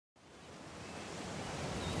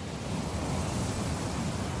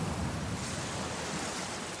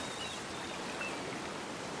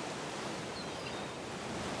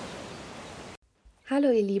Hallo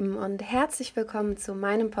ihr Lieben und herzlich willkommen zu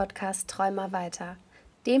meinem Podcast Träumer weiter,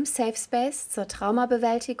 dem Safe Space zur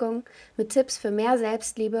Traumabewältigung mit Tipps für mehr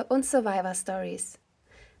Selbstliebe und Survivor Stories.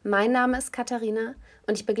 Mein Name ist Katharina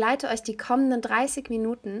und ich begleite euch die kommenden 30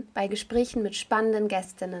 Minuten bei Gesprächen mit spannenden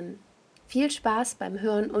Gästinnen. Viel Spaß beim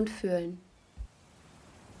Hören und Fühlen.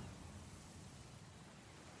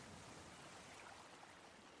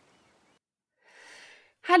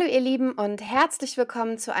 Hallo ihr Lieben und herzlich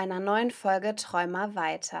willkommen zu einer neuen Folge Träumer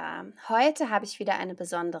weiter. Heute habe ich wieder eine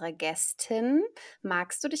besondere Gästin.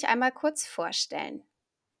 Magst du dich einmal kurz vorstellen?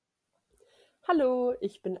 Hallo,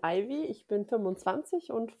 ich bin Ivy, ich bin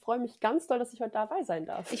 25 und freue mich ganz doll, dass ich heute dabei sein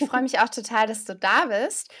darf. Ich freue mich auch total, dass du da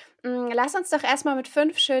bist. Lass uns doch erstmal mit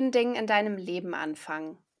 5 schönen Dingen in deinem Leben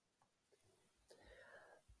anfangen.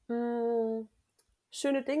 Hm,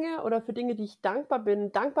 schöne Dinge oder für Dinge, die ich dankbar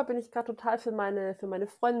bin. Dankbar bin ich gerade total für meine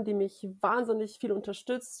Freundin, die mich wahnsinnig viel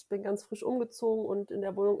unterstützt. Ich bin ganz frisch umgezogen und in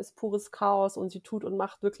der Wohnung ist pures Chaos und sie tut und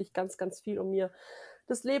macht wirklich ganz, ganz viel, um mir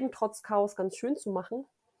das Leben trotz Chaos ganz schön zu machen.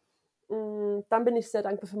 Dann bin ich sehr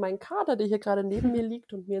dankbar für meinen Kater, der hier gerade neben mir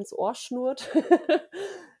liegt und mir ins Ohr schnurrt.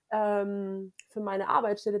 Für meine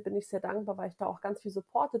Arbeitsstelle bin ich sehr dankbar, weil ich da auch ganz viel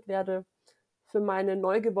supported werde. Für meine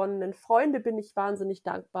neu gewonnenen Freunde bin ich wahnsinnig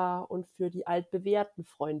dankbar und für die altbewährten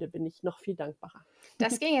Freunde bin ich noch viel dankbarer.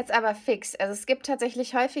 Das ging jetzt aber fix. Also, es gibt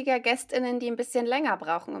tatsächlich häufiger Gästinnen, die ein bisschen länger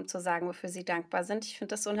brauchen, um zu sagen, wofür sie dankbar sind. Ich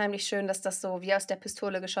finde das unheimlich schön, dass das so wie aus der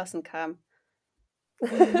Pistole geschossen kam.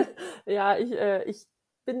 Ja, ich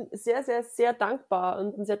bin sehr, sehr, sehr dankbar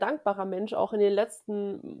und ein sehr dankbarer Mensch auch in den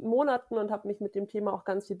letzten Monaten und habe mich mit dem Thema auch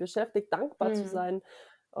ganz viel beschäftigt, dankbar zu Mhm. sein.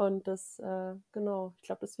 Und das, genau, ich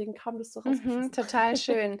glaube, deswegen kam das so Mhm, rausgeschossen. total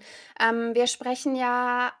schön. Wir sprechen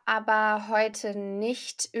ja aber heute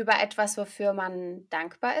nicht über etwas, wofür man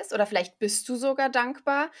dankbar ist, oder vielleicht bist du sogar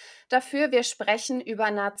dankbar dafür. Wir sprechen über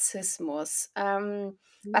Narzissmus.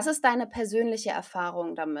 Was ist deine persönliche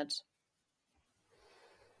Erfahrung damit?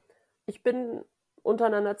 Ich bin unter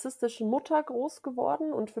einer narzisstischen Mutter groß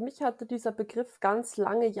geworden und für mich hatte dieser Begriff ganz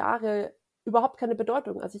lange Jahre überhaupt keine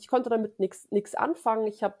Bedeutung. Also, ich konnte damit nichts anfangen.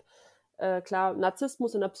 Ich habe, klar,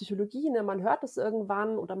 Narzissmus in der Psychologie, ne, man hört es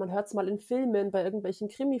irgendwann oder man hört es mal in Filmen, bei irgendwelchen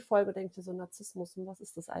Krimifolgen und denkt sich so: „Narzissmus, was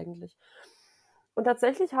ist das eigentlich?“ Und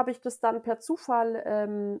tatsächlich habe ich das dann per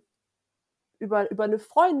Zufall, über eine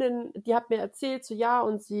Freundin, die hat mir erzählt, so ja,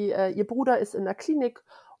 und ihr Bruder ist in der Klinik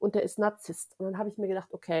und der ist Narzisst. Und dann habe ich mir gedacht: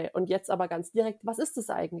 „Okay, und jetzt aber ganz direkt, was ist das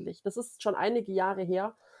eigentlich?“ Das ist schon einige Jahre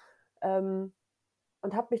her, ähm,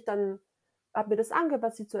 und habe mir das angehört,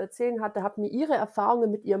 was sie zu erzählen hatte, habe mir ihre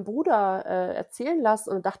Erfahrungen mit ihrem Bruder, erzählen lassen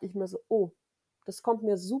und dann dachte ich mir so: „Oh, das kommt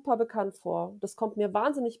mir super bekannt vor. Das kommt mir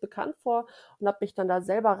wahnsinnig bekannt vor“, und habe mich dann da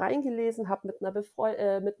selber reingelesen, habe mit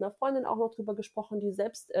 'ner Freundin auch noch drüber gesprochen, die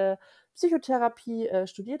selbst, Psychotherapie,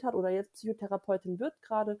 studiert hat oder jetzt Psychotherapeutin wird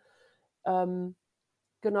grade. Ähm,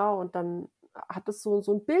 genau, und dann hat es so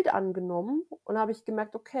 'n Bild angenommen und habe ich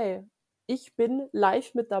gemerkt: „Okay, ich bin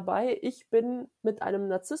live mit dabei. Ich bin mit einem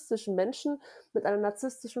narzisstischen Menschen, mit einer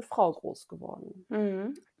narzisstischen Frau groß geworden.“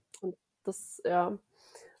 Mhm. Und das, ja,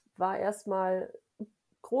 war erst mal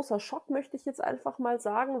großer Schock, möchte ich jetzt einfach mal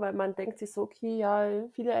sagen, weil man denkt sich so: „Okay, ja,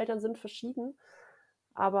 viele Eltern sind verschieden.“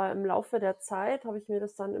 Aber im Laufe der Zeit habe ich mir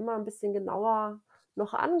das dann immer 'n bisschen genauer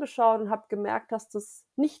noch angeschaut und habe gemerkt, dass das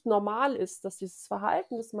nicht normal ist, dass dieses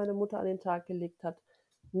Verhalten, das meine Mutter an den Tag gelegt hat,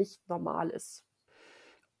 nicht normal ist.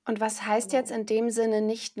 Und was heißt jetzt Genau. in dem Sinne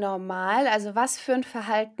nicht normal? Also, was für ein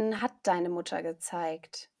Verhalten hat deine Mutter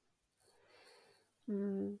gezeigt?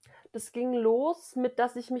 Hm, das ging los mit,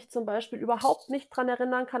 dass ich mich zum Beispiel überhaupt nicht dran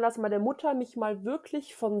erinnern kann, dass meine Mutter mich mal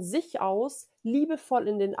wirklich von sich aus liebevoll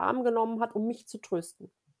in den Arm genommen hat, um mich zu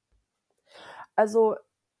trösten. Also,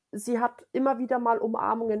 sie hat immer wieder mal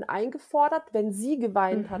Umarmungen eingefordert, wenn sie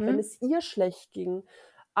geweint hat, wenn Mhm. es ihr schlecht ging.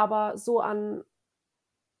 Aber so an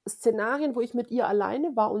Szenarien, wo ich mit ihr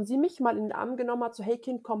alleine war und sie mich mal in den Arm genommen hat, so: „Hey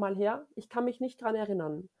Kind, komm mal her“, ich kann mich nicht dran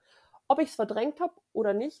erinnern. Ob ich's verdrängt habe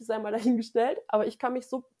oder nicht, sei mal dahingestellt, aber ich kann mich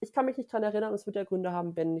nicht dran erinnern und es wird ja Gründe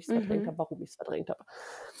haben, wenn ich's verdrängt Mhm. habe, warum ich's verdrängt habe.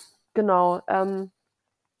 Genau,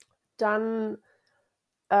 dann,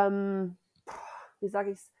 ähm, wie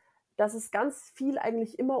sage ich's, dass es ganz viel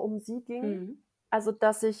eigentlich immer um sie ging. Mhm. Also,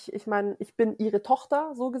 dass ich meine, ich bin ihre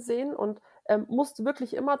Tochter so gesehen und, musste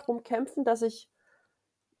wirklich immer drum kämpfen, dass ich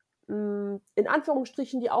in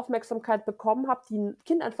Anführungsstrichen die Aufmerksamkeit bekommen habe, die 'n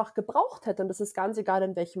Kind einfach gebraucht hätte. Und das ist ganz egal,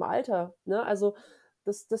 in welchem Alter, ne? Also,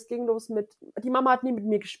 das ging los mit die Mama hat nie mit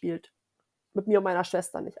mir gespielt, mit mir und meiner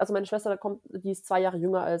Schwester nicht. Also, meine Schwester, die ist 2 Jahre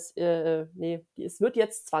jünger als ne, die wird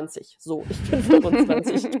jetzt 20. So, ich bin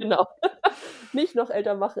 25, genau. Nicht noch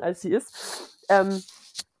älter machen, als sie ist.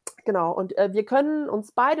 Genau, und wir können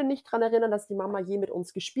uns beide nicht dran erinnern, dass die Mama je mit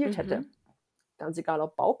uns gespielt hätte. Mhm. Ganz egal,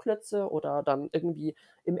 ob Bauklötze oder dann irgendwie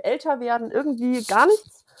im Älterwerden, irgendwie gar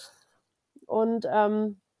nichts. Und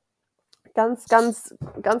ganz, ganz,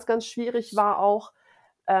 ganz, ganz schwierig war auch,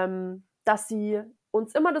 dass sie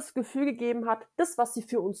uns immer das Gefühl gegeben hat, das, was sie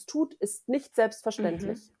für uns tut, ist nicht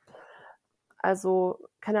Mhm. selbstverständlich. Also,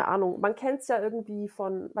 keine Ahnung, man kennt es ja irgendwie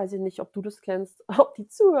von, weiß ich nicht, ob du das kennst, ob die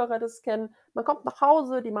Zuhörer das kennen. Man kommt nach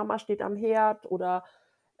Hause, die Mama steht am Herd oder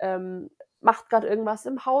macht gerade irgendwas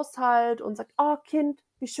im Haushalt und sagt: „Oh Kind,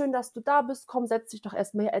 wie schön, dass du da bist. Komm, setz dich doch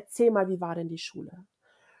erst mal her. Erzähl mal, wie war denn die Schule?“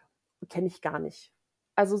 Kenne ich gar nicht.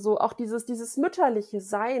 Also, so auch dieses mütterliche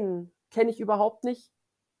Sein kenne ich überhaupt nicht.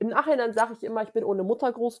 Im Nachhinein sage ich immer, ich bin ohne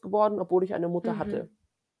Mutter groß geworden, obwohl ich eine Mutter hatte. Mhm.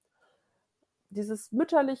 Dieses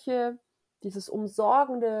Mütterliche, dieses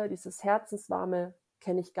Umsorgende, dieses Herzenswarme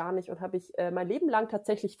kenne ich gar nicht und habe ich, mein Leben lang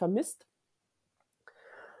tatsächlich vermisst.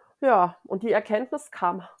 Ja, und die Erkenntnis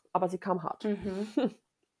kam, aber sie kam hart. Mhm.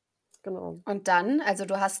 Genau. Und dann also,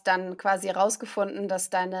 du hast dann quasi rausgefunden, dass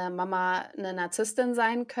deine Mama 'ne Narzisstin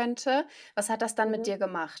sein könnte. Was hat das dann mit Mhm. dir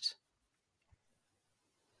gemacht?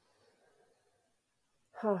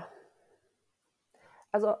 Ha.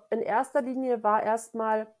 Also, in erster Linie war erst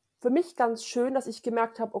mal für mich ganz schön, dass ich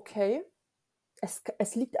gemerkt habe: „Okay,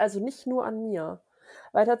 es liegt also nicht nur an mir.“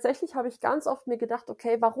 Weil tatsächlich habe ich ganz oft mir gedacht: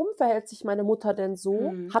 „Okay, warum verhält sich meine Mutter denn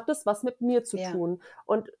so? Mhm. Hat es was mit mir zu Ja. tun?“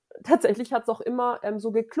 Und tatsächlich hat's auch immer,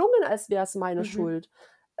 so geklungen, als wäre es meine Mhm. Schuld.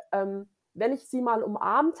 Wenn ich sie mal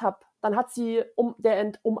umarmt habe, dann hat sie, um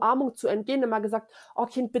der Umarmung zu entgehen, immer gesagt: „Oh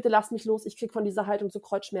Kind, bitte lass mich los, ich kriege von dieser Haltung so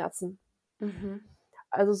Kreuzschmerzen.“ Mhm.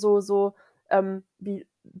 Also, wie: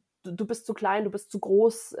 „Du bist zu klein, du bist zu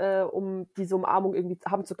groß, um diese Umarmung irgendwie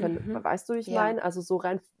haben zu können.“ Mhm. Weißt du, wie ich Ja. meine? Also, so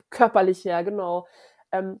rein körperlich her, genau.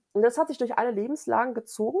 Und das hat sich durch alle Lebenslagen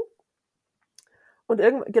gezogen und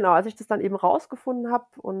genau, als ich das dann eben rausgefunden habe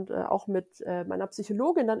und, auch mit, meiner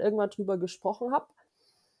Psychologin dann irgendwann drüber gesprochen habe,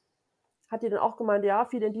 hat die dann auch gemeint: „Ja,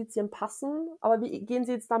 viele Indizien passen, aber wie gehen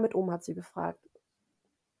Sie jetzt damit um?“, hat sie gefragt.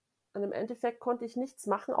 Und im Endeffekt konnte ich nichts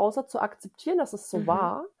machen, außer zu akzeptieren, dass es so Mhm.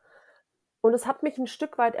 war. Und es hat mich 'n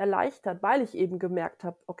Stück weit erleichtert, weil ich eben gemerkt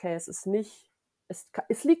habe: Okay,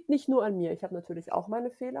 es liegt nicht nur an mir. Ich habe natürlich auch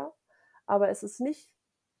meine Fehler, aber es ist nicht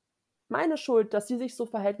meine Schuld, dass sie sich so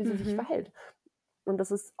verhält, wie sie sich Mhm. verhält. Und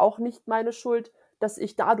das ist auch nicht meine Schuld, dass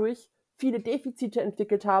ich dadurch viele Defizite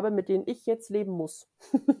entwickelt habe, mit denen ich jetzt leben muss.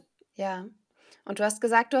 Ja. Und du hast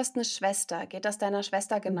gesagt, du hast 'ne Schwester. Geht das deiner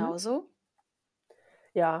Schwester Mhm. genauso?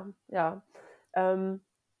 Ja, ja. Ähm,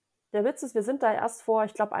 der Witz ist, wir sind da erst vor,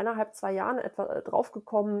 ich glaube, 1,5, 2 Jahren etwa, drauf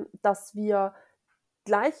gekommen, dass wir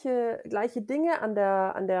gleiche Dinge an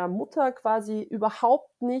der Mutter quasi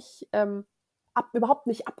überhaupt nicht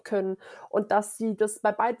abkönnen und dass sie das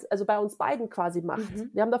bei uns beiden quasi macht.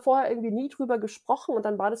 Mhm. Wir haben da vorher irgendwie nie drüber gesprochen und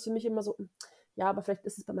dann war das für mich immer so: „Ja, aber vielleicht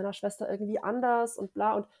ist es bei meiner Schwester irgendwie anders und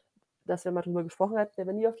bla“ und dass wir mal drüber gesprochen hätten, wären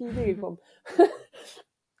wir nie auf die Idee gekommen.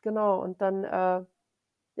 Genau, und dann,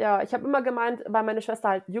 ja, ich habe immer gemeint, weil meine Schwester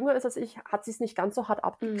halt jünger ist als ich, hat sie's nicht ganz so hart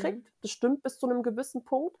Mhm. abgekriegt. Das stimmt bis zu 'nem gewissen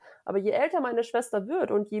Punkt. Aber je älter meine Schwester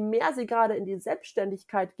wird und je mehr sie grade in die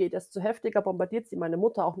Selbstständigkeit geht, desto heftiger bombardiert sie meine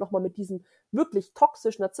Mutter auch noch mal mit diesem wirklich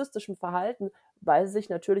toxisch-narzisstischen Verhalten, weil sie sich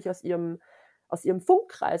natürlich aus ihrem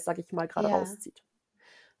Funkkreis, sage ich mal, grade Ja. rauszieht.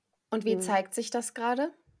 Und wie Mhm. zeigt sich das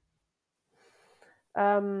grade?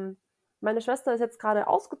 Ähm, meine Schwester ist jetzt grade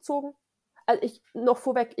ausgezogen. Also, noch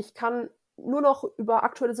vorweg, ich kann nur noch über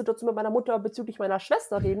aktuelle Situationen mit meiner Mutter bezüglich meiner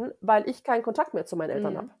Schwester reden, weil ich keinen Kontakt mehr zu meinen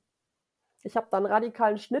Eltern habe. Mhm. Ich habe da 'n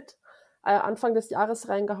radikalen Schnitt, Anfang des Jahres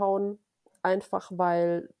reingehauen, einfach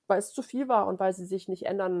weil es zu viel war und weil sie sich nicht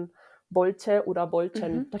ändern wollte oder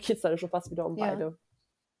wollten. Mhm. Da geht's dann ja schon fast wieder um Ja. beide.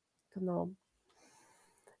 Genau.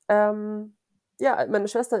 Ähm, ja, meine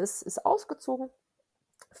Schwester ist ausgezogen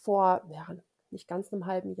vor, ja, nicht ganz 'nem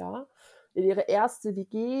halben Jahr in ihre erste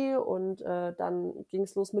WG und, dann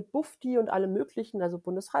ging's los mit BuFdi und allem Möglichen, also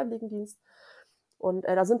Bundesfreiwilligendienst. Und,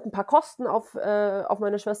 da sind 'n paar Kosten auf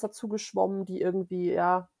meine Schwester zugeschwommen, die irgendwie,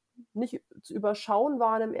 ja, nicht zu überschauen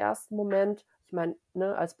waren im ersten Moment. Ich meine,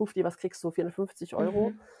 ne, als BuFdi, was kriegst du? 450 €.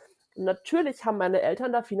 Mhm. Und natürlich haben meine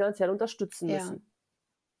Eltern da finanziell unterstützen Ja. müssen.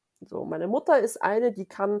 So, meine Mutter ist eine, die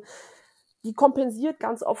kompensiert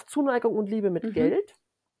ganz oft Zuneigung und Liebe mit Mhm. Geld.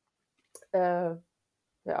 Äh,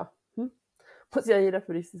 ja, muss ja jeder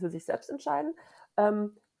für sich selbst entscheiden.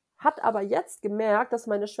 Ähm, hat aber jetzt gemerkt, dass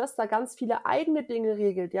meine Schwester ganz viele eigene Dinge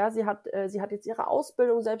regelt, ja? Sie hat jetzt ihre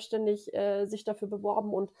Ausbildung selbstständig, sich dafür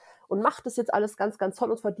beworben und macht das jetzt alles ganz, ganz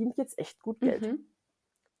toll und verdient jetzt echt gut Geld. Mhm.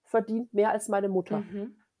 Verdient mehr als meine Mutter.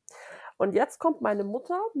 Mhm. Und jetzt kommt meine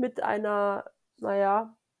Mutter mit einer, na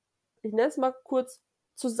ja, ich nenne es mal kurz,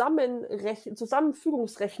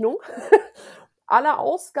 Zusammenfügungsrechnung aller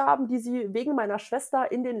Ausgaben, die sie wegen meiner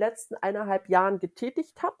Schwester in den letzten 1,5 Jahren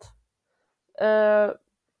getätigt hat.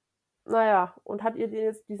 Naja, und hat ihr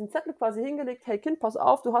jetzt diesen Zettel quasi hingelegt, hey Kind, pass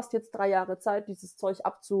auf, du hast jetzt 3 Jahre Zeit, dieses Zeug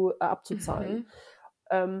abzuzahlen.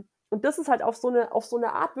 Und das ist halt auf so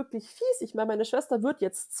eine Art wirklich fies. Ich meine, meine Schwester wird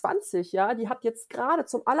jetzt 20, ja, die hat jetzt gerade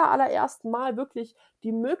zum allerersten Mal wirklich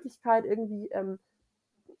die Möglichkeit, irgendwie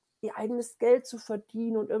ihr eigenes Geld zu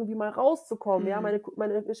verdienen und irgendwie mal rauszukommen. Ja, meine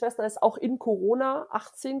Schwester ist auch in Corona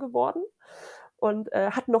 18 geworden und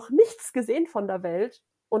hat noch nichts gesehen von der Welt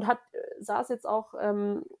und saß jetzt auch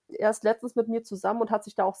erst letztens mit mir zusammen und hat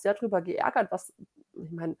sich da auch sehr drüber geärgert,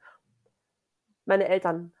 ich meine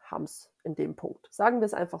Eltern haben es in dem Punkt. Sagen wir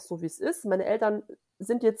es einfach so, wie es ist. Meine Eltern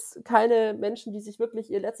sind jetzt keine Menschen, die sich wirklich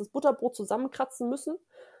ihr letztes Butterbrot zusammenkratzen müssen.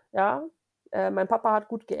 Ja, mein Papa hat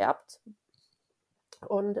gut geerbt.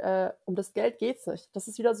 Und um das Geld geht's nicht. Das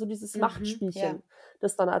ist wieder so dieses Machtspielchen,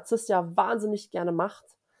 das der Narzisst ja wahnsinnig gerne macht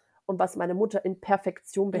und was meine Mutter in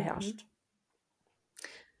Perfektion beherrscht.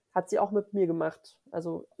 Hat sie auch mit mir gemacht,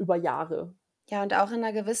 also über Jahre. Ja, und auch in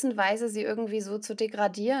einer gewissen Weise sie irgendwie so zu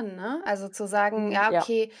degradieren, ne? Also zu sagen: „Ja, Ja.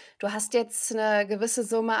 okay, du hast jetzt eine gewisse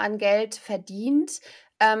Summe an Geld verdient,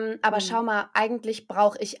 aber schau mal, eigentlich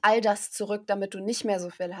brauche ich all das zurück, damit du nicht mehr so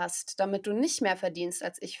viel hast, damit du nicht mehr verdienst,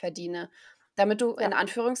 als ich verdiene, damit du in Ja.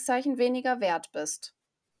 Anführungszeichen weniger wert bist.“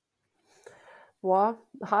 Boah,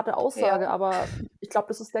 harte Aussage, aber ich glaube,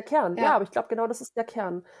 das ist der Kern. Ja, aber ich glaube, genau das ist der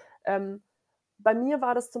Kern. Bei mir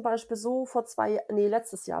war das zum Beispiel so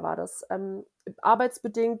letztes Jahr war das,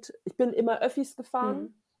 arbeitsbedingt, ich bin immer Öffis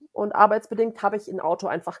gefahren und arbeitsbedingt habe ich ein Auto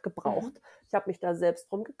einfach gebraucht. Ich habe mich da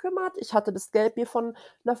selbst drum gekümmert. Ich hatte das Geld mir von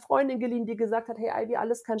einer Freundin geliehen, die gesagt hat, hey Ivy,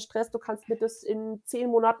 alles kein Stress, du kannst mir das in 10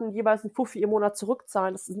 Monaten jeweils ein Fuffi im Monat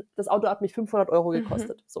zurückzahlen. Das Auto hat mich 500 €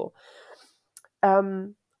 gekostet. So.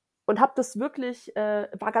 Und habe das wirklich,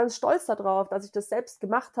 war ganz stolz darauf, dass ich das selbst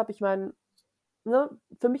gemacht habe. Ich meine, ne,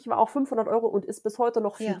 für mich war auch 500 € und ist bis heute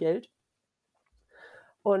noch viel Geld.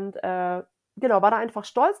 Und genau, war da einfach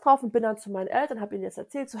stolz drauf und bin dann zu meinen Eltern, habe ihnen jetzt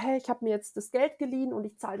erzählt, so hey, ich habe mir jetzt das Geld geliehen und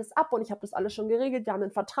ich zahle das ab und ich habe das alles schon geregelt, wir haben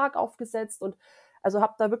einen Vertrag aufgesetzt und also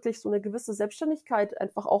habe da wirklich so eine gewisse Selbstständigkeit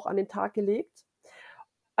einfach auch an den Tag gelegt.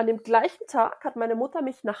 An dem gleichen Tag hat meine Mutter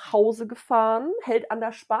mich nach Hause gefahren, hält an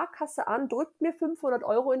der Sparkasse an, drückt mir 500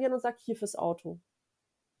 € in die Hand und sagt, hier fürs Auto.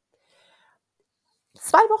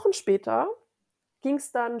 2 Wochen später ging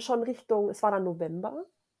es dann schon es war dann November,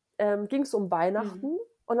 ging es um Weihnachten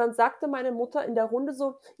und dann sagte meine Mutter in der Runde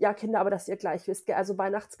so, ja Kinder, aber dass ihr gleich wisst, gell, also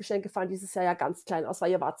Weihnachtsgeschenke fallen dieses Jahr ja ganz klein aus,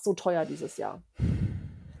 weil ihr wart so teuer dieses Jahr.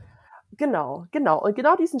 Genau. Und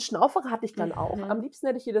genau diesen Schnaufer hatte ich dann auch. Am liebsten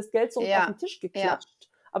hätte ich ihr das Geld so auf den Tisch geklatscht,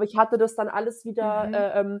 aber ich hatte das dann alles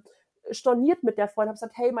wieder storniert mit der Freundin, habe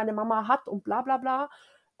gesagt, hey, meine Mama hat und bla bla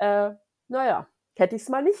bla. Naja, hätte ich es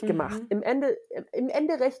mal nicht gemacht. Im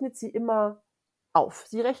Ende rechnet sie immer auf.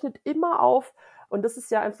 Sie rechnet immer auf und das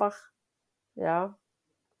ist ja einfach, ja,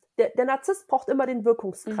 der Narzisst braucht immer den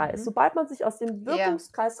Wirkungskreis. Sobald man sich aus dem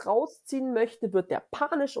Wirkungskreis rausziehen möchte, wird der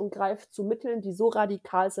panisch und greift zu Mitteln, die so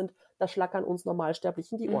radikal sind, da schlackern uns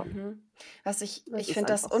Normalsterblichen die Ohren. Ich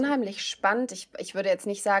finde das unheimlich spannend. Ich würde jetzt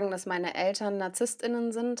nicht sagen, dass meine Eltern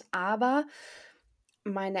NarzisstInnen sind, aber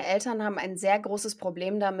meine Eltern haben ein sehr großes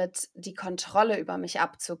Problem damit, die Kontrolle über mich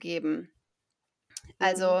abzugeben.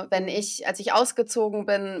 Also, als ich ausgezogen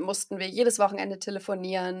bin, mussten wir jedes Wochenende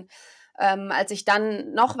telefonieren. Als ich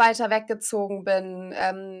dann noch weiter weggezogen bin,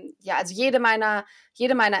 also jede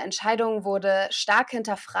meiner Entscheidungen wurde stark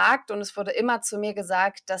hinterfragt und es wurde immer zu mir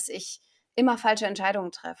gesagt, dass ich immer falsche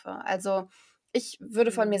Entscheidungen treffe. Also, ich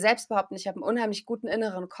würde von mir selbst behaupten, ich habe einen unheimlich guten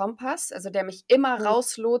inneren Kompass, also der mich immer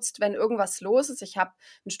rauslotst, wenn irgendwas los ist. Ich habe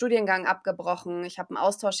einen Studiengang abgebrochen, ich habe ein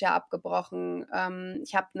Austauschjahr abgebrochen,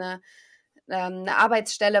 ich habe eine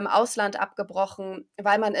Arbeitsstelle im Ausland abgebrochen,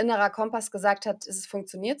 weil mein innerer Kompass gesagt hat, es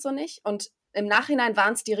funktioniert so nicht. Und im Nachhinein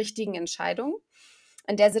waren es die richtigen Entscheidungen.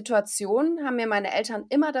 In der Situation haben mir meine Eltern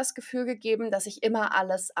immer das Gefühl gegeben, dass ich immer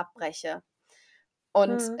alles abbreche.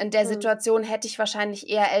 Und in der Situation hätte ich wahrscheinlich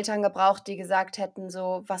eher Eltern gebraucht, die gesagt hätten,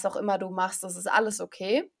 so, was auch immer du machst, das ist alles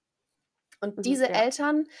okay. Und diese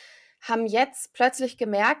Eltern haben jetzt plötzlich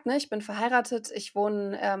gemerkt, ne, ich bin verheiratet, ich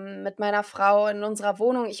wohne mit meiner Frau in unserer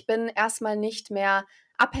Wohnung. Ich bin erstmal nicht mehr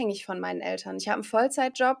abhängig von meinen Eltern. Ich habe einen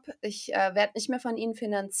Vollzeitjob, ich werde nicht mehr von ihnen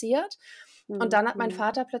finanziert. Und dann hat mein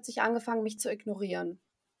Vater plötzlich angefangen, mich zu ignorieren.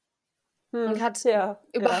 Und hat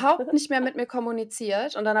überhaupt nicht mehr mit mir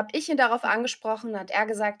kommuniziert. Und dann habe ich ihn darauf angesprochen, hat er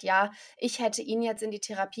gesagt, ja, ich hätte ihn jetzt in die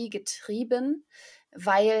Therapie getrieben,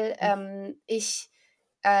 weil ich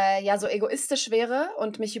so egoistisch wäre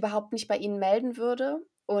und mich überhaupt nicht bei ihnen melden würde.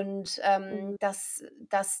 und Mhm.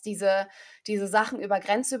 dass diese Sachen über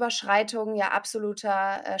Grenzüberschreitungen ja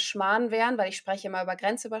absoluter Schmarrn wären, weil ich spreche immer über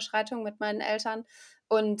Grenzüberschreitungen mit meinen Eltern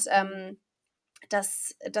und Mhm.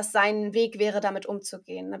 dass das sein Weg wäre, damit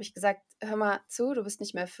umzugehen. Dann habe ich gesagt: „Hör mal zu, du bist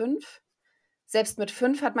nicht mehr 5. Selbst mit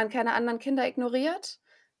 5 hat man keine anderen Kinder ignoriert.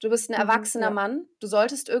 Du bist ein Mhm. erwachsener Ja. Mann. Du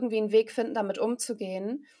solltest irgendwie einen Weg finden, damit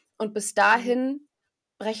umzugehen. Und bis Mhm. dahin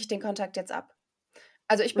breche ich den Kontakt jetzt ab.“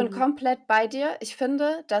 Also, ich bin Mhm. komplett bei dir. Ich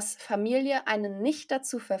finde, dass Familie einen nicht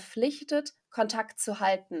dazu verpflichtet, Kontakt zu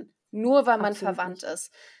halten, nur weil man Absolut verwandt nicht.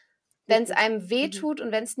 ist. Wenn es Richtig. einem Mhm. wehtut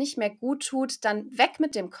und wenn es nicht mehr gut tut, dann weg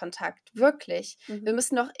mit dem Kontakt, wirklich. Wir Mhm.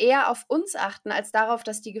 müssen doch eher auf uns achten, als darauf,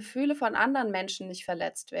 dass die Gefühle von anderen Menschen nicht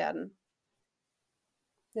verletzt werden.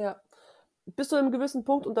 Ja. Bis zu einem gewissen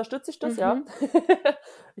Punkt unterstütze ich das, ja. Mhm.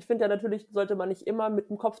 Ich finde ja natürlich, sollte man nicht immer mit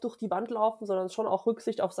dem Kopf durch die Wand laufen, sondern schon auch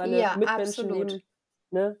Rücksicht auf seine Ja, Mitmenschen absolut. nehmen,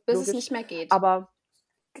 ne, Bis es logisch. nicht mehr geht. Aber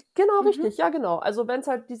genau, Mhm. richtig, ja genau. Also, wenn's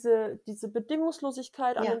halt diese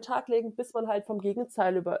Bedingungslosigkeit an den Ja. Tag legen, bis man halt vom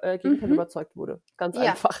Gegenteil Mhm. überzeugt wurde. Ganz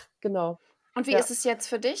Ja. einfach, genau. Und wie Ja. ist es jetzt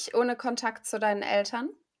für dich ohne Kontakt zu deinen Eltern?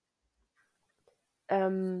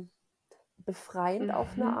 Ähm, befreiend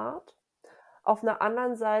auf 'ne Mhm. Art. Auf 'ner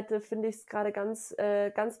anderen Seite finde ich's grade ganz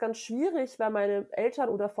schwierig, weil meine Eltern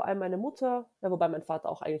oder vor allem meine Mutter, ja, wobei mein Vater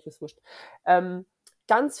auch, eigentlich ist wurscht, ähm,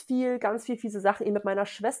 ganz viel fiese Sachen eben mit meiner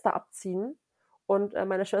Schwester abziehen und,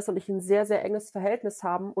 meine Schwester und ich 'n sehr, sehr enges Verhältnis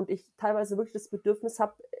haben und ich teilweise wirklich das Bedürfnis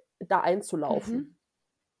habe, da einzulaufen Mhm.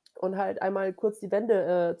 und halt einmal kurz die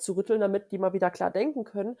Wände, zu rütteln, damit die mal wieder klar denken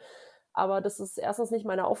können. Aber das ist erstens nicht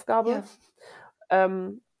meine Aufgabe, Ja.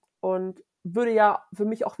 ähm, und würde ja für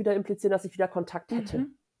mich auch wieder implizieren, dass ich wieder Kontakt hätte.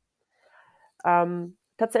 Mhm.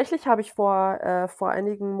 Tatsächlich habe ich vor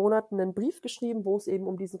einigen Monaten 'nen Brief geschrieben, wo es eben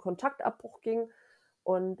um diesen Kontaktabbruch ging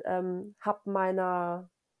und, habe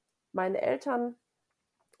meinen Eltern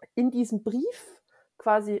in diesem Brief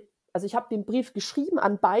quasi, also, ich habe den Brief geschrieben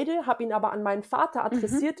an beide, habe ihn aber an meinen Vater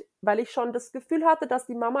Mhm. adressiert, weil ich schon das Gefühl hatte, dass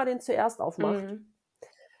die Mama den zuerst aufmacht. Mhm.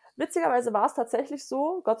 Witzigerweise war es tatsächlich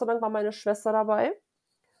so, Gott sei Dank war meine Schwester dabei,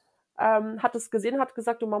 hat es gesehen, hat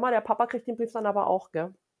gesagt: „Du Mama, der Papa kriegt den Brief dann aber auch,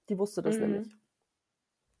 gell?“ Die wusste das nämlich. Mhm.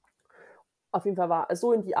 Auf jeden Fall war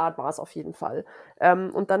so in die Art war es auf jeden Fall.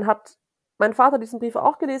 Und dann hat mein Vater diesen Brief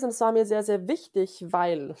auch gelesen und es war mir sehr, sehr wichtig,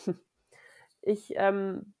 weil ich,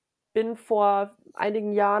 bin vor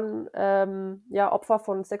einigen Jahren, ja, Opfer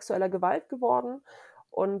von sexueller Gewalt geworden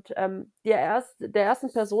und, der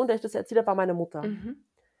ersten Person, der ich das erzählt habe, war meine Mutter. Mhm.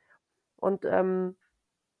 Und,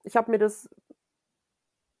 ich habe mir das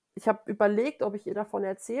ich habe überlegt, ob ich ihr davon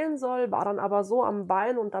erzählen soll, war dann aber so am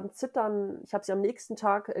Weinen und am Zittern. Ich habe sie am nächsten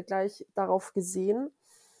Tag, gleich darauf gesehen.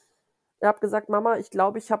 Ich habe gesagt: „Mama, ich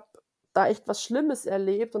glaube, ich habe da echt was Schlimmes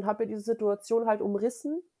erlebt“ und habe ihr diese Situation halt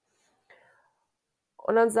umrissen.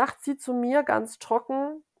 Und dann sagt sie zu mir ganz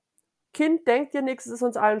trocken: „Kind, denk dir nix, es ist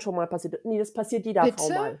uns allen schon mal passiert.“ Ne, das passiert jeder Frau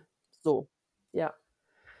Bitte? mal. So, ja,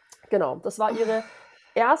 genau. Das war ihre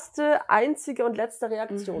Oh. erste, einzige und letzte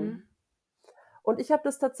Reaktion. Mhm. Und ich habe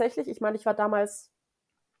das tatsächlich, ich meine, ich war damals,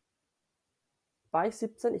 war ich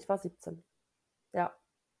 17? Ich war 17. Ja.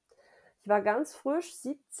 Ich war ganz frisch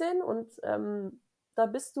 17 und, da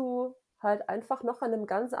bist du halt einfach noch an 'nem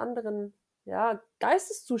ganz anderen, ja,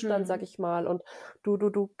 Geisteszustand, sage Mhm. ich mal. Und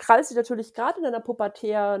du krallst dich natürlich grade in deiner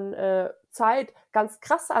pubertären, Zeit ganz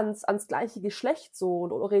krass ans gleiche Geschlecht so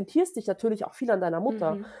und orientierst dich natürlich auch viel an deiner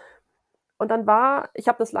Mutter. Mhm. Und ich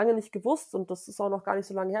habe das lange nicht gewusst und das ist auch noch gar nicht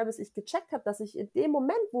so lange her, bis ich gecheckt habe, dass ich in dem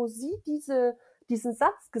Moment, wo sie diesen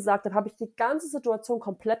Satz gesagt hat, habe ich die ganze Situation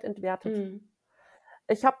komplett entwertet. Mhm.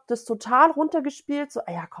 Ich habe das total runtergespielt, so: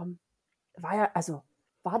 „Ah ja, komm,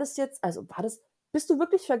 war das jetzt, war das, bist du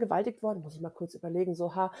wirklich vergewaltigt worden?“ Muss ich mal kurz überlegen,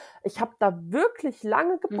 so, ich habe da wirklich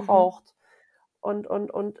lange Mhm. gebraucht und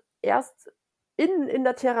erst in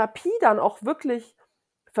der Therapie dann auch wirklich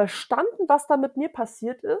verstanden, was da mit mir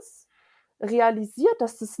passiert ist, realisiert,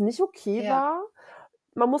 dass das nicht okay Ja. war.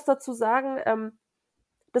 Man muss dazu sagen,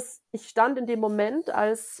 ich stand in dem Moment,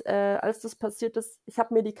 als das passiert ist, ich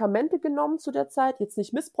habe Medikamente genommen zu der Zeit, jetzt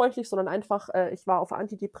nicht missbräuchlich, sondern einfach, ich war auf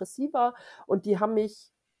Antidepressiva und die haben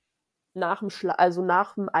mich nach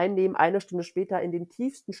dem Einnehmen eine Stunde später in den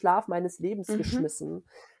tiefsten Schlaf meines Lebens Mhm. geschmissen.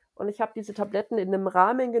 Und ich habe diese Tabletten in 'nem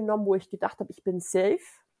Rahmen genommen, wo ich gedacht habe, ich bin safe.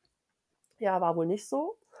 Ja, war wohl nicht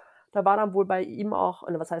so. Da war dann wohl bei ihm auch,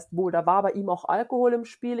 oder was heißt wohl, da war bei ihm auch Alkohol im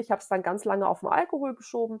Spiel. Ich habe es dann ganz lange auf 'n Alkohol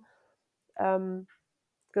geschoben. Ähm,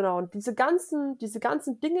 genau, und diese ganzen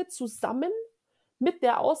Dinge zusammen mit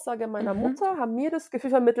der Aussage meiner Mhm. Mutter haben mir das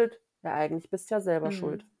Gefühl vermittelt: „Ja, eigentlich bist du ja selber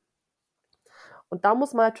schuld.“ Mhm. Und da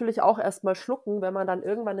muss man natürlich auch erst mal schlucken, wenn man dann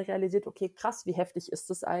irgendwann realisiert: „Okay, krass, wie heftig ist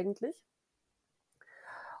das eigentlich?“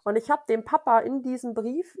 Und ich habe dem Papa in diesem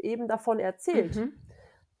Brief eben davon erzählt,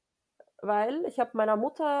 weil ich habe meiner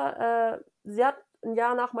Mutter, sie hat ein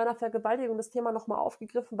Jahr nach meiner Vergewaltigung das Thema nochmal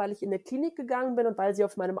aufgegriffen, weil ich in eine Klinik gegangen bin und weil sie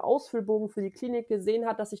auf meinem Ausfüllbogen für die Klinik gesehen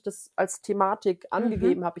hat, dass ich das als Thematik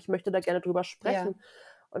angegeben habe. Ich möchte da gerne drüber Ja. sprechen.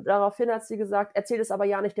 Und daraufhin hat sie gesagt, erzähl es aber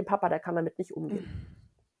ja nicht dem Papa, der kann damit nicht umgehen.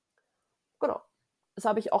 Genau. Das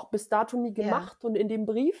habe ich auch bis dato nie Ja. gemacht und in dem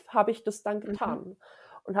Brief habe ich das dann getan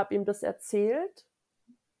und habe ihm das erzählt.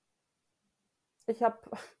 Ich habe,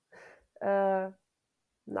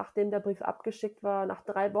 nachdem der Brief abgeschickt war, nach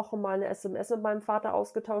 3 Wochen mal eine SMS mit meinem Vater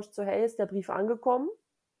ausgetauscht, so: „Hey, ist der Brief angekommen?"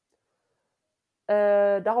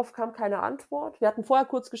 Darauf kam keine Antwort. Wir hatten vorher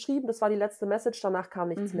kurz geschrieben, das war die letzte Message, danach kam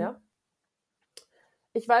nichts mehr.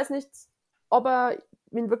 Ich weiß nicht, ob er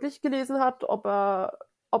ihn wirklich gelesen hat, ob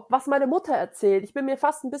was meine Mutter erzählt. Ich bin mir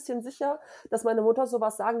fast ein bisschen sicher, dass meine Mutter so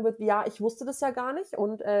was sagen wird wie: „Ja, ich wusste das ja gar nicht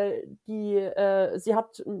und, sie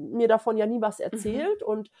hat mir davon ja nie was erzählt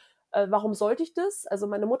und, warum sollte ich das?" Also,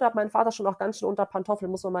 meine Mutter hat meinen Vater schon auch ganz schön unter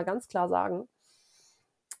Pantoffeln, muss man mal ganz klar sagen.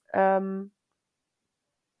 Na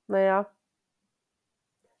ja,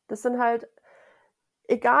 das sind halt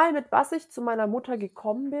egal mit was ich zu meiner Mutter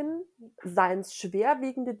gekommen bin, seien's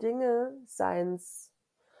schwerwiegende Dinge, seien's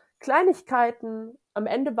Kleinigkeiten, am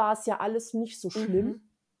Ende war es ja alles nicht so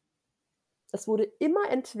schlimm. Es wurde immer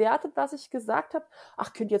entwertet, was ich gesagt habe: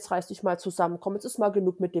 „Ach Kind, jetzt reiß dich mal zusammen. Komm, jetzt ist mal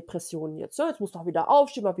genug mit Depressionen jetzt, ne? Jetzt musst du auch wieder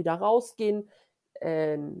aufstehen, mal wieder rausgehen."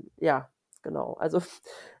 Ja, genau. Also,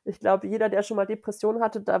 ich glaube, jeder, der schon mal Depressionen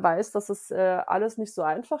hatte, der weiß, dass es, alles nicht so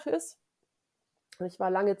einfach ist. Und ich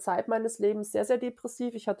war lange Zeit meines Lebens sehr, sehr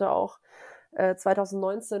depressiv. Ich hatte auch,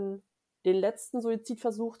 2019 den letzten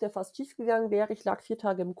Suizidversuch, der fast schiefgegangen wäre. Ich lag 4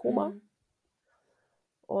 Tage im Koma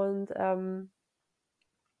und,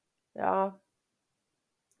 ja,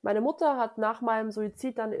 meine Mutter hat nach meinem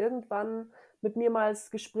Suizid dann irgendwann mit mir mal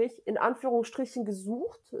das Gespräch in Anführungsstrichen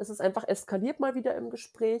gesucht. Es ist einfach eskaliert mal wieder im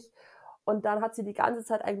Gespräch. Und dann hat sie die ganze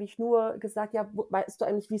Zeit eigentlich nur gesagt: „Ja, wo weißt du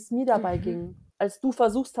eigentlich, wie es mir dabei ging, als du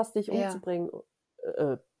versucht hast, dich Ja. umzubringen?"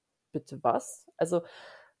 Bitte was? Also,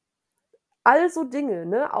 all so Dinge,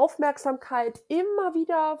 ne? Aufmerksamkeit immer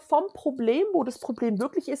wieder vom Problem, wo das Problem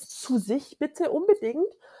wirklich ist, zu sich bitte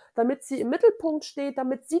unbedingt, damit sie im Mittelpunkt steht,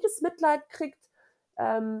 damit sie das Mitleid kriegt,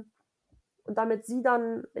 ähm, und damit sie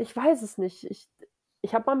dann ich weiß es nicht,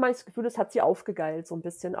 ich habe manchmal das Gefühl, das hat sie aufgegeilt so 'n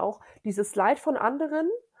bisschen auch. Dieses Leid von anderen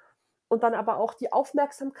und dann aber auch die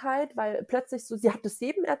Aufmerksamkeit, weil plötzlich so sie hat es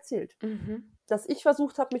jedem erzählt, dass ich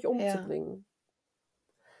versucht habe, mich Ja. umzubringen.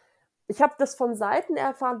 Ich habe das von Seiten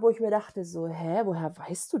erfahren, wo ich mir dachte so: „Hä, woher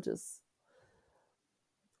weißt du das?"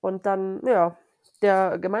 Und dann, ja,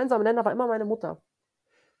 der gemeinsame Nenner war immer meine Mutter.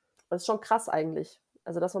 Das ist schon krass eigentlich.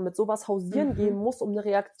 Also, dass man mit so was hausieren gehen muss, um 'ne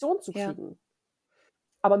Reaktion zu Ja. kriegen.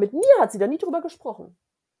 Aber mit mir hat sie da nie drüber gesprochen.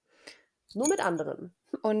 Nur mit anderen.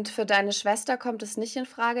 Und für deine Schwester kommt es nicht in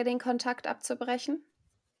Frage, den Kontakt abzubrechen?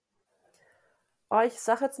 Aber ich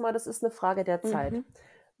sage jetzt mal, das ist 'ne Frage der Zeit. Mhm.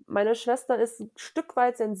 Meine Schwester ist 'n Stück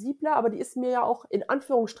weit sensibler, aber die ist mir ja auch in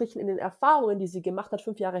Anführungsstrichen in den Erfahrungen, die sie gemacht hat,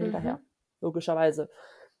 5 Jahre hinterher, logischerweise.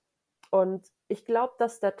 Und ich glaube,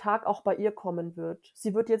 dass der Tag auch bei ihr kommen wird.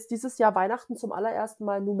 Sie wird jetzt dieses Jahr Weihnachten zum allerersten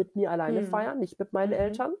Mal nur mit mir alleine feiern, nicht mit meinen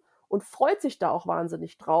Eltern und freut sich da auch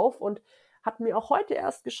wahnsinnig drauf und hat mir auch heute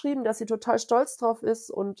erst geschrieben, dass sie total stolz drauf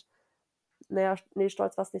ist und na ja, ne,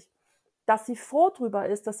 stolz war's nicht, dass sie froh drüber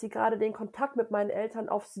ist, dass sie grade den Kontakt mit meinen Eltern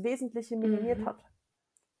aufs Wesentliche minimiert hat.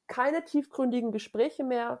 Keine tiefgründigen Gespräche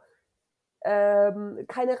mehr,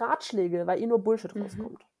 keine Ratschläge, weil ihr nur Bullshit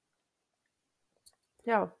rauskommt.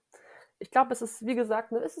 Ja. Ich glaube, es ist, wie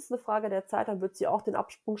gesagt, ne, es ist 'ne Frage der Zeit, dann wird sie auch den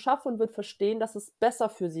Absprung schaffen und wird verstehen, dass es besser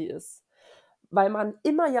für sie ist. Weil man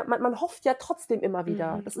immer ja man hofft ja trotzdem immer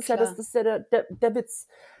wieder. Das ist ja Klar. das ist ja der Witz.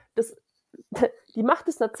 Das die Macht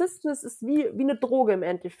des Narzissten, es ist wie 'ne Droge im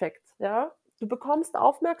Endeffekt, ja? Du bekommst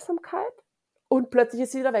Aufmerksamkeit und plötzlich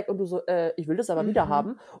ist sie wieder weg und du so: ich will das aber wieder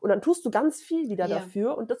haben." Und dann tust du ganz viel wieder Ja.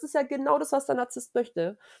 dafür und das ist ja genau das, was der Narzisst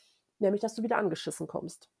möchte, nämlich, dass du wieder angeschissen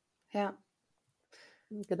kommst. Ja.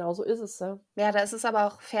 Genauso ist es, ja. Ja, da ist es aber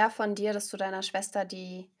auch fair von dir, dass du deiner Schwester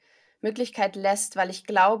die Möglichkeit lässt, weil ich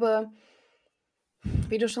glaube,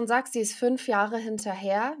 wie du schon sagst, sie ist 5 Jahre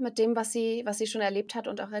hinterher mit dem, was sie schon erlebt hat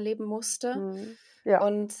und auch erleben musste. Mhm. Ja.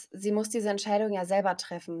 Und sie muss diese Entscheidung ja selber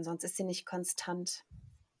treffen, sonst ist sie nicht konstant.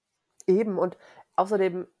 Eben und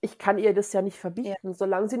außerdem, ich kann ihr das ja nicht Ja. verbieten,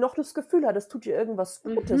 solange sie noch das Gefühl hat, es tut ihr irgendwas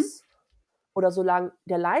Mhm. Gutes oder solange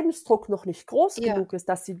der Leidensdruck noch nicht groß Ja. genug ist,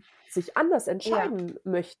 dass sie sich anders Ja. entscheiden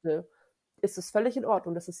möchte, ist es völlig in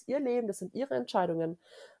Ordnung. Das ist ihr Leben, das sind ihre Entscheidungen.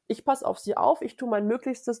 Ich passe auf sie auf, ich tue mein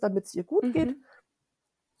Möglichstes, damit's ihr gut geht. Mhm.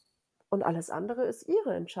 Und alles andere ist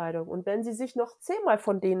ihre Entscheidung. Und wenn sie sich noch 10-mal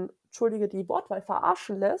von denen, entschuldige die Wortwahl,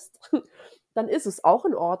 verarschen lässt, dann ist es auch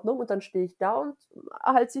in Ordnung und dann stehe ich da und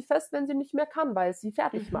halte sie fest, wenn sie nicht mehr kann, weil es sie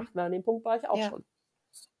fertig macht. Weil an dem Punkt war ich auch Ja, schon.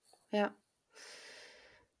 ja.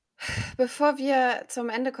 Bevor wir zum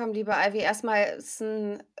Ende kommen, liebe Ivy, erstmal es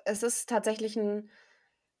ist tatsächlich ein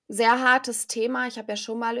sehr hartes Thema. Ich habe ja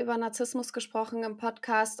schon mal über Narzissmus gesprochen im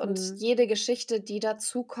Podcast und Mhm. jede Geschichte, die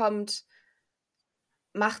dazukommt,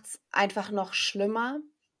 macht's einfach noch schlimmer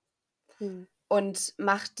Mhm. und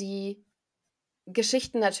macht die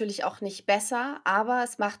Geschichten natürlich auch nicht besser, aber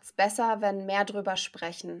es macht's besser, wenn mehr drüber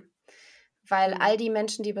sprechen, weil all Mhm. die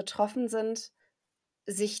Menschen, die betroffen sind,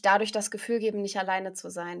 sich dadurch das Gefühl geben, nicht alleine zu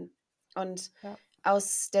sein. Und Ja,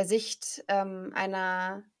 aus der Sicht,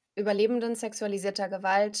 einer Überlebenden sexualisierter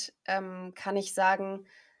Gewalt, kann ich sagen,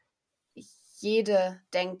 jede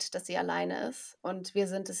denkt, dass sie alleine ist und wir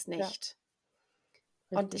sind es ja, nicht.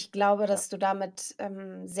 Und richtig. ich glaube, Ja. dass du damit,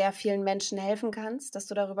 sehr vielen Menschen helfen kannst, dass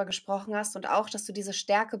du darüber gesprochen hast und auch, dass du diese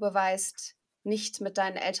Stärke beweist, nicht mit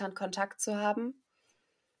deinen Eltern Kontakt zu haben.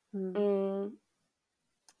 Mhm. Hm,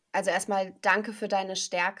 also erstmal danke für deine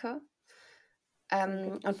Stärke.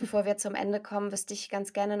 Danke. Und bevor wir zum Ende kommen, wüsste ich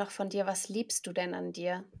ganz gerne noch von dir, was liebst du denn an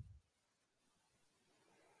dir?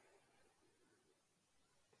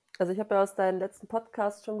 Also ich habe ja aus deinem letzten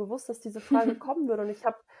Podcast schon gewusst, dass diese Frage kommen würde und ich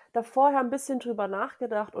habe da vorher ein bisschen drüber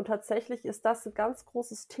nachgedacht und tatsächlich ist das ein ganz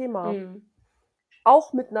großes Thema, Mhm.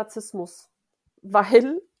 auch mit Narzissmus,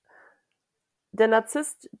 weil der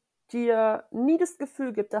Narzisst dir nie das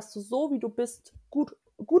Gefühl gibt, dass du so, wie du bist, gut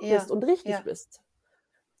bist Ja, und richtig ja. bist.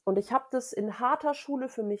 Und ich habe das in harter Schule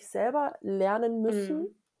für mich selber lernen müssen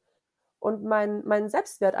Mhm. und meinen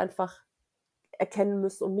Selbstwert einfach erkennen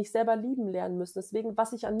müssen und mich selber lieben lernen müssen. Deswegen,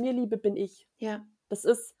 was ich an mir liebe, bin ich. Ja. Das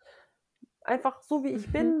ist einfach so, wie ich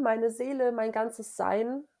Mhm. bin, meine Seele, mein ganzes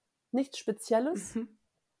Sein, nichts Spezielles, Mhm.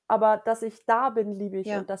 aber dass ich da bin, liebe ich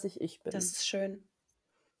Ja, und dass ich das bin. ist schön.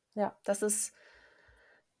 Ja. Das ist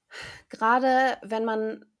gerade, wenn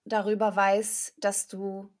man darüber weiß, dass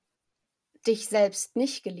du dich selbst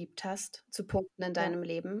nicht geliebt hast zu Punkten in Ja. deinem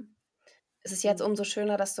Leben, ist es jetzt Mhm. umso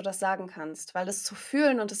schöner, dass du das sagen kannst, weil es zu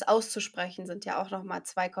fühlen und es auszusprechen sind ja auch noch mal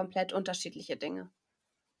 2 komplett unterschiedliche Dinge.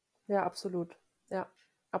 Ja, absolut. Ja,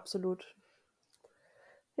 absolut.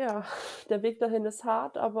 Ja, der Weg dahin ist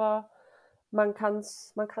hart, aber man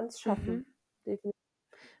kann's schaffen. Mhm. Definitiv.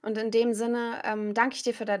 Und in dem Sinne, danke ich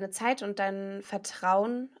dir für deine Zeit und dein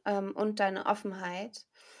Vertrauen, und deine Offenheit.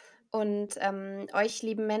 Und, euch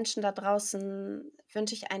lieben Menschen da draußen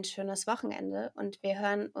wünsche ich ein schönes Wochenende und wir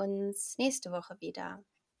hören uns nächste Woche wieder.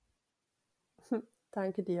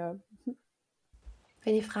 Danke dir.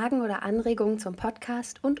 Wenn ihr Fragen oder Anregungen zum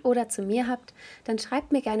Podcast und oder zu mir habt, dann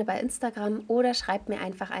schreibt mir gerne bei Instagram oder schreibt mir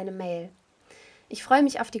einfach eine Mail. Ich freue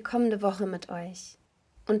mich auf die kommende Woche mit euch.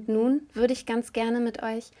 Und nun würde ich ganz gerne mit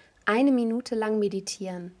euch 1 Minute lang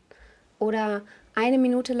meditieren oder 1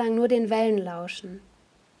 Minute lang nur den Wellen lauschen.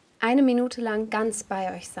 1 Minute lang ganz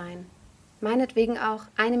bei euch sein. Meinetwegen auch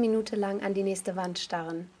 1 Minute lang an die nächste Wand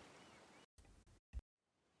starren.